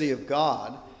in the City of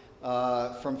God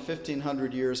from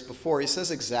 1500 years before, he says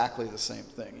exactly the same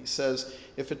thing. He says,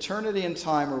 if eternity and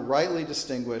time are rightly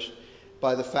distinguished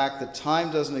by the fact that time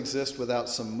doesn't exist without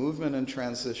some movement and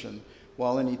transition,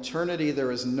 while in eternity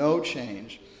there is no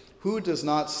change, who does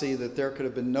not see that there could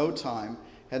have been no time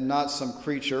had not some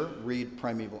creature, read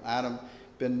primeval atom,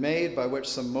 been made by which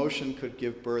some motion could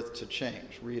give birth to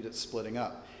change. Read it splitting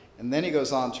up. And then he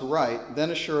goes on to write,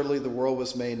 then assuredly the world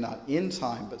was made not in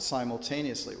time, but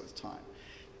simultaneously with time.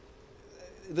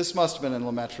 This must have been in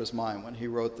Lemaître's mind when he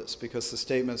wrote this, because the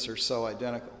statements are so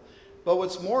identical. But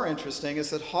what's more interesting is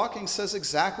that Hawking says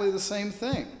exactly the same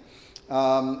thing.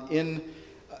 In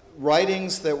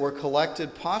writings that were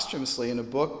collected posthumously in a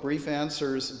book, Brief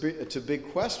Answers to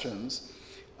Big Questions,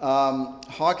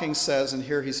 Hawking says, and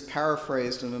here he's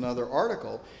paraphrased in another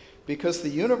article, because the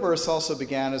universe also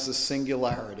began as a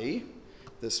singularity,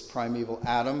 this primeval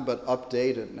atom, but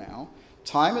updated now,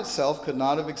 time itself could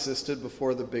not have existed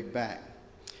before the Big Bang.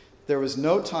 There was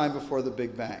no time before the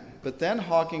Big Bang. But then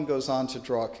Hawking goes on to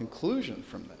draw a conclusion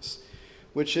from this,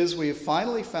 which is we have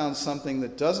finally found something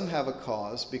that doesn't have a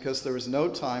cause because there was no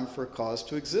time for a cause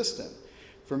to exist in.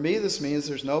 For me, this means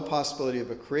there's no possibility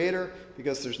of a creator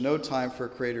because there's no time for a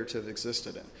creator to have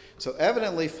existed in. So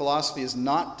evidently philosophy is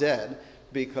not dead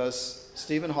because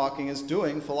Stephen Hawking is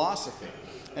doing philosophy.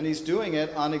 And he's doing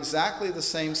it on exactly the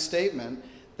same statement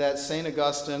that St.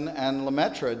 Augustine and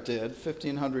Lemaître did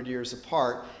 1,500 years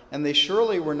apart, and they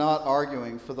surely were not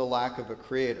arguing for the lack of a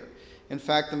creator. In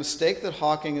fact, the mistake that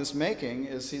Hawking is making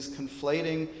is he's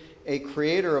conflating a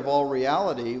creator of all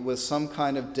reality with some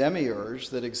kind of demiurge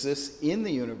that exists in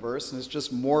the universe and is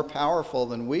just more powerful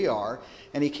than we are,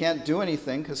 and he can't do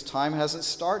anything because time hasn't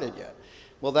started yet.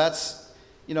 Well, that's,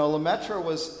 Lemaître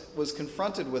was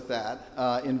confronted with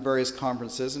that in various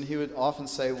conferences, and he would often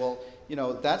say, well,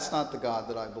 that's not the God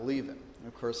that I believe in. And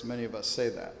of course, many of us say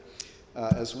that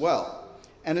as well.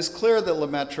 And it's clear that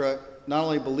Lemaître not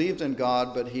only believed in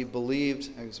God, but he believed,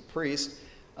 he was a priest,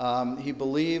 he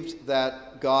believed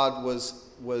that God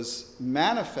was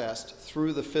manifest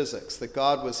through the physics, that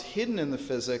God was hidden in the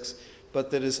physics,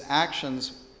 but that his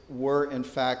actions were in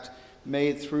fact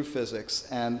made through physics.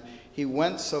 And he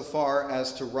went so far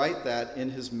as to write that in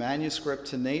his manuscript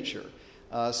to Nature.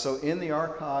 So in the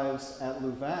archives at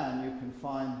Louvain, you can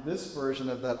find this version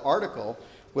of that article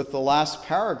with the last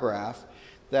paragraph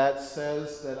that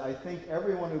says that I think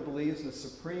everyone who believes in a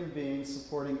supreme being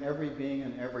supporting every being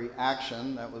and every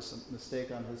action, that was a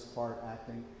mistake on his part,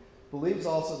 acting, believes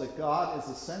also that God is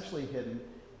essentially hidden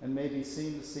and may be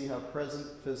seen to see how present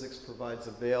physics provides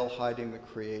a veil hiding the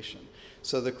creation.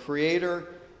 So the Creator,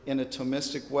 in a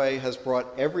Thomistic way, has brought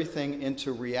everything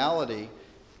into reality,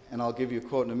 and I'll give you a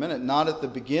quote in a minute, not at the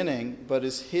beginning, but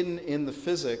is hidden in the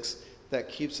physics that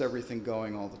keeps everything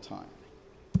going all the time.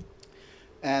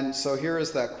 And so here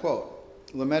is that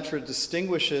quote. Lemaître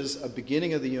distinguishes a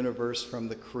beginning of the universe from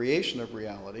the creation of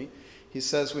reality. He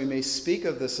says we may speak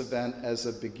of this event as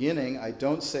a beginning. I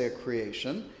don't say a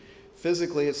creation.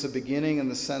 Physically, it's a beginning in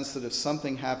the sense that if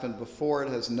something happened before, it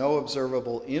has no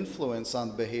observable influence on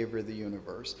the behavior of the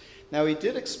universe. Now, he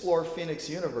did explore Phoenix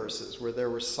universes where there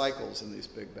were cycles in these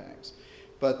Big Bangs.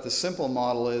 But the simple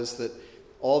model is that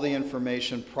all the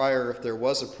information prior, if there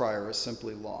was a prior, is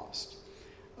simply lost.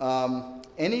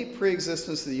 Any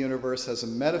pre-existence of the universe has a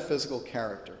metaphysical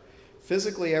character.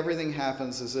 Physically, everything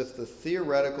happens as if the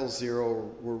theoretical zero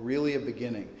were really a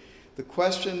beginning. The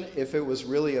question if it was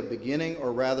really a beginning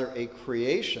or rather a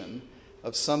creation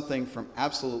of something from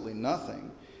absolutely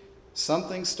nothing,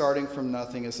 something starting from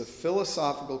nothing, is a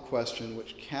philosophical question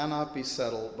which cannot be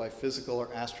settled by physical or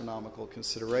astronomical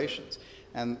considerations.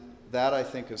 And that, I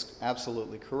think, is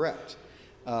absolutely correct,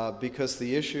 because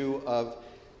the issue of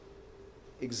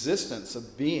existence,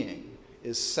 of being,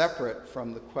 is separate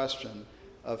from the question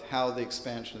of how the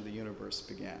expansion of the universe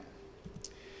began.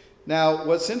 Now,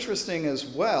 what's interesting as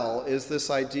well is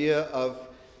this idea of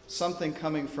something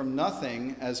coming from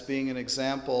nothing as being an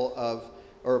example of,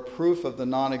 or a proof of the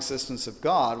non-existence of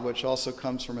God, which also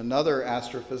comes from another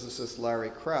astrophysicist,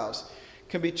 Larry Krauss,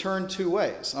 can be turned two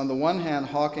ways. On the one hand,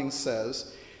 Hawking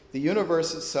says the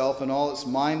universe itself in all its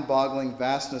mind-boggling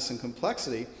vastness and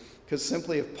complexity could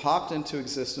simply have popped into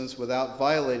existence without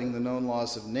violating the known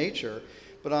laws of nature.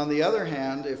 But on the other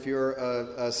hand, if you're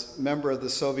a member of the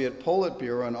Soviet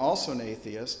Politburo and also an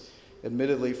atheist,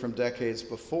 admittedly from decades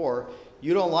before,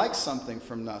 you don't like something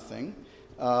from nothing.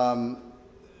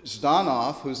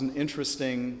 Zhdanov, who's an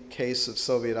interesting case of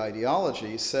Soviet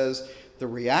ideology, says the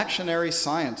reactionary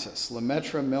scientists,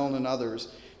 Lemaître, Milne, and others,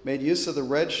 made use of the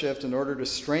redshift in order to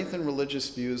strengthen religious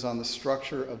views on the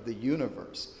structure of the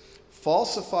universe.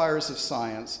 Falsifiers of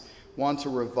science want to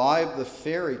revive the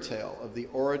fairy tale of the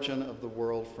origin of the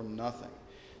world from nothing.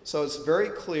 So it's very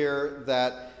clear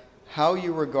that how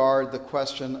you regard the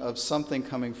question of something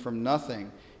coming from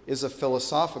nothing is a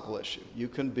philosophical issue. You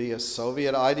can be a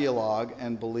Soviet ideologue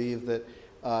and believe that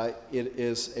it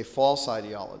is a false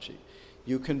ideology.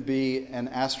 You can be an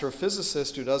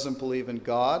astrophysicist who doesn't believe in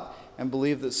God and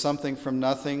believe that something from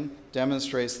nothing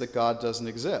demonstrates that God doesn't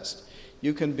exist.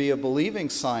 You can be a believing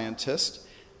scientist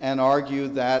and argue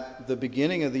that the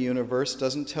beginning of the universe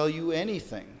doesn't tell you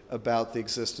anything about the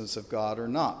existence of God or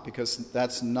not, because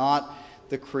that's not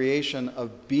the creation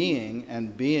of being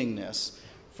and beingness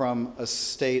from a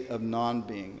state of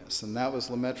non-beingness. And that was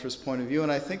Lemaître's point of view,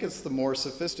 and I think it's the more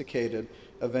sophisticated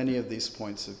of any of these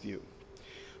points of view.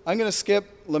 I'm going to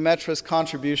skip Lemaître's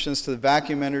contributions to the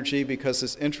vacuum energy because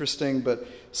it's interesting but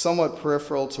somewhat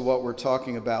peripheral to what we're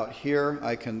talking about here.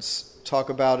 I can talk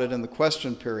about it in the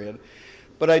question period.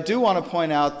 But I do want to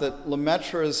point out that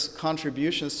Lemaître's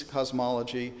contributions to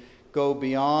cosmology go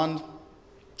beyond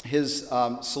his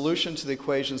solution to the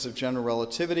equations of general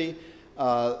relativity,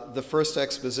 the first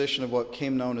exposition of what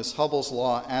came known as Hubble's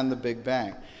law, and the Big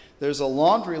Bang. There's a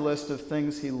laundry list of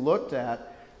things he looked at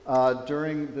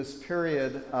during this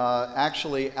period,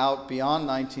 actually out beyond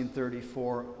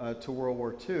 1934 to World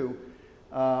War II.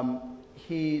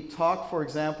 He talked, for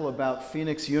example, about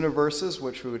Phoenix universes,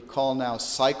 which we would call now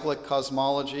cyclic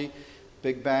cosmology,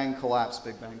 Big Bang collapse,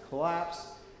 Big Bang collapse.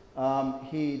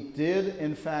 He did,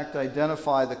 in fact,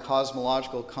 identify the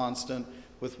cosmological constant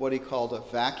with what he called a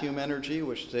vacuum energy,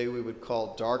 which today we would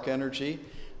call dark energy.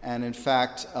 And in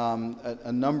fact,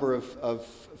 a number of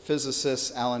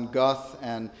physicists, Alan Guth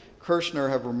and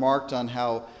Kirshner, have remarked on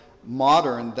how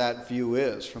modern that view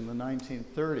is from the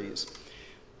 1930s.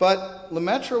 But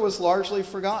Lemaître was largely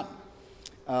forgotten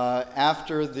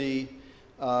after the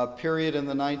period in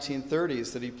the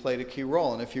 1930s that he played a key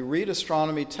role. And if you read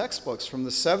astronomy textbooks from the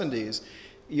 70s,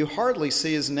 you hardly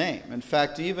see his name. In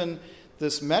fact, even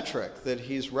this metric that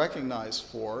he's recognized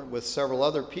for with several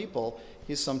other people,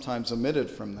 he's sometimes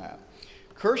omitted from that.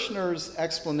 Kirshner's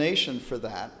explanation for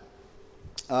that,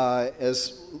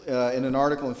 in an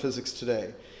article in Physics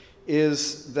Today,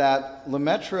 is that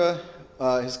Lemaître,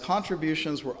 his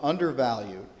contributions were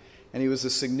undervalued, and he was a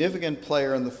significant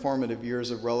player in the formative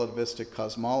years of relativistic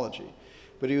cosmology.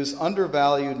 But he was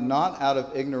undervalued not out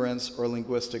of ignorance or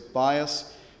linguistic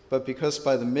bias, but because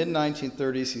by the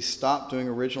mid-1930s he stopped doing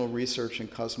original research in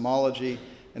cosmology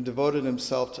and devoted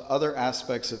himself to other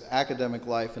aspects of academic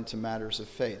life and to matters of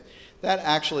faith. That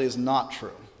actually is not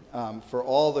true. For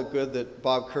all the good that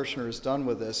Bob Kirshner has done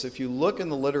with this, if you look in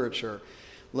the literature,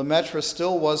 Lemaître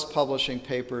still was publishing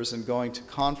papers and going to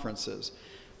conferences.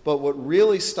 But what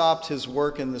really stopped his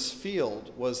work in this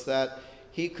field was that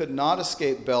he could not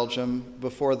escape Belgium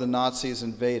before the Nazis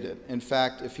invaded. In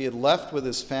fact, if he had left with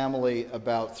his family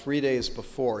about 3 days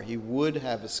before, he would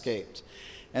have escaped.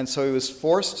 And so he was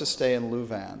forced to stay in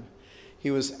Louvain.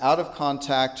 He was out of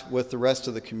contact with the rest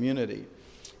of the community.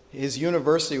 His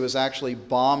university was actually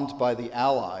bombed by the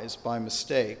Allies by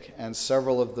mistake, and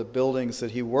several of the buildings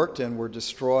that he worked in were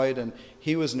destroyed, and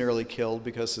he was nearly killed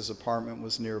because his apartment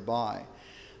was nearby.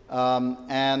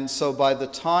 And so by the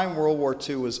time World War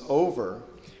II was over,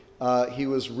 he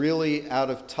was really out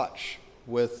of touch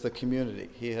with the community.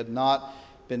 He had not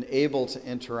been able to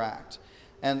interact.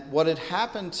 And what had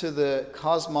happened to the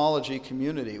cosmology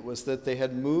community was that they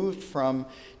had moved from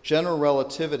general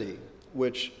relativity,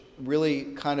 which really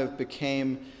kind of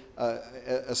became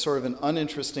a sort of an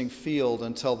uninteresting field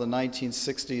until the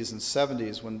 1960s and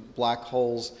 70s, when black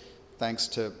holes, thanks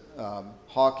to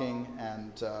Hawking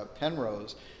and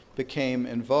Penrose, became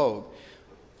in vogue.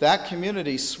 That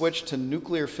community switched to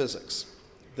nuclear physics.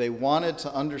 They wanted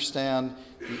to understand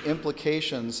the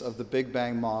implications of the Big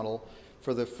Bang model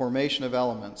for the formation of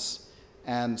elements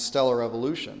and stellar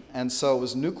evolution. And so it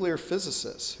was nuclear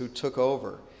physicists who took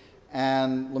over.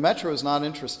 And Lemaître was not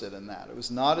interested in that. It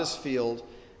was not his field.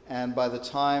 And by the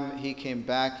time he came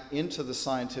back into the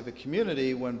scientific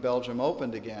community when Belgium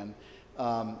opened again,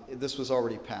 this was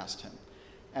already past him.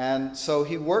 And so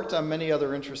he worked on many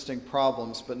other interesting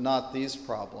problems, but not these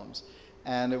problems.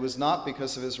 And it was not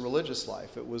because of his religious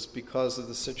life. It was because of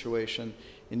the situation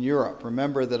in Europe.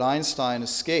 Remember that Einstein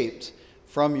escaped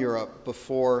from Europe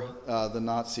before the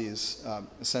Nazis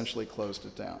essentially closed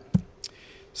it down.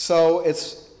 So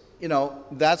it's,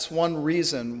 that's one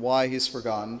reason why he's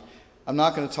forgotten. I'm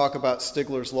not going to talk about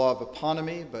Stigler's law of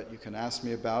eponymy, but you can ask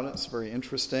me about it. It's very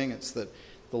interesting. It's that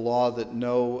the law that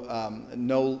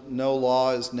no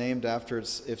law is named after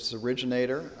its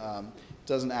originator. It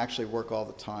doesn't actually work all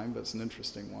the time, but it's an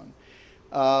interesting one.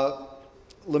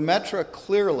 Lemaître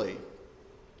clearly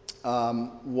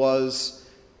was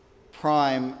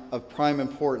of prime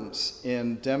importance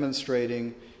in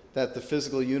demonstrating that the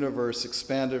physical universe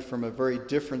expanded from a very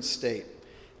different state.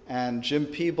 And Jim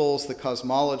Peebles, the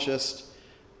cosmologist,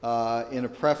 in a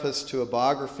preface to a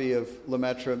biography of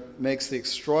Lemaître, makes the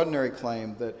extraordinary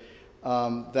claim that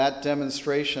that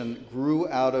demonstration grew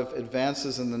out of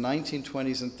advances in the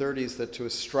 1920s and 30s that to a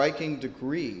striking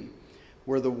degree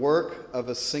were the work of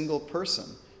a single person,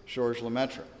 Georges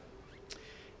Lemaître.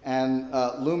 And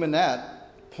Lunine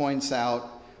points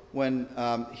out when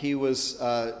he was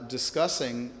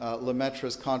discussing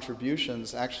Lemaître's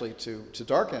contributions actually to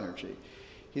dark energy,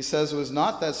 he says it was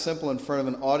not that simple in front of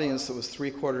an audience that was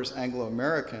three-quarters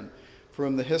Anglo-American, for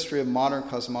whom the history of modern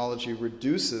cosmology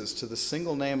reduces to the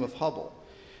single name of Hubble,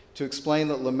 to explain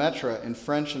that Lemaître, in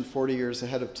French and 40 years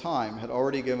ahead of time, had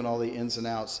already given all the ins and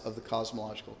outs of the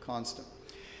cosmological constant.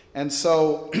 And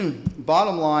so,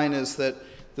 bottom line is that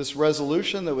this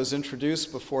resolution that was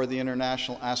introduced before the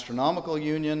International Astronomical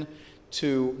Union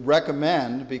to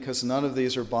recommend, because none of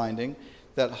these are binding,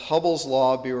 that Hubble's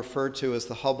law be referred to as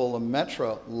the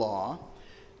Hubble-Lemaître law,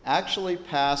 actually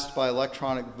passed by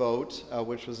electronic vote,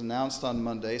 which was announced on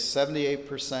Monday,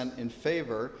 78% in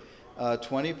favor,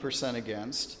 20%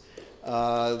 against.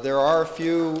 There are a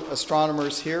few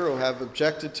astronomers here who have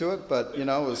objected to it, but it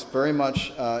was very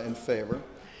much in favor.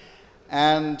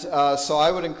 And so I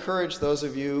would encourage those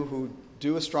of you who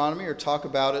do astronomy or talk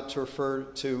about it to refer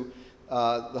to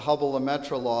the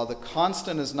Hubble-Lemaître law. The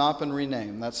constant has not been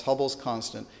renamed. That's Hubble's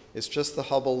constant. It's just the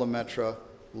Hubble-Lemaître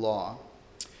law.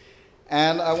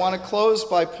 And I want to close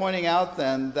by pointing out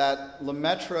then that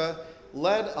Lemaître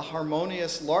led a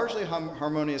harmonious, largely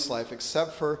harmonious life,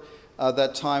 except for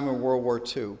that time in World War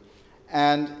II.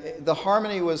 And the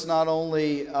harmony was not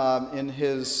only in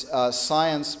his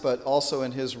science, but also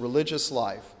in his religious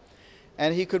life.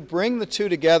 And he could bring the two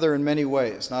together in many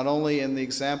ways, not only in the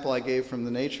example I gave from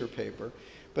the Nature paper,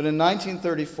 but in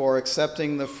 1934,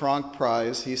 accepting the Franck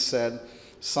Prize, he said,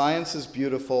 "Science is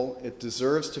beautiful. It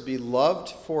deserves to be loved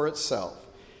for itself,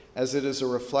 as it is a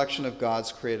reflection of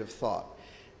God's creative thought."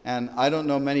 And I don't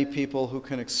know many people who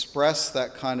can express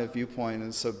that kind of viewpoint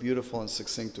in so beautiful and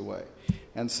succinct a way.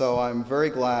 And so I'm very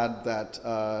glad that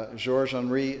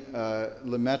Georges-Henri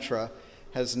Lemaître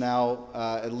has now,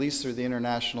 at least through the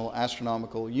International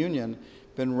Astronomical Union,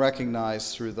 been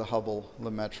recognized through the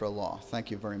Hubble-Lemaître law.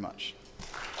 Thank you very much.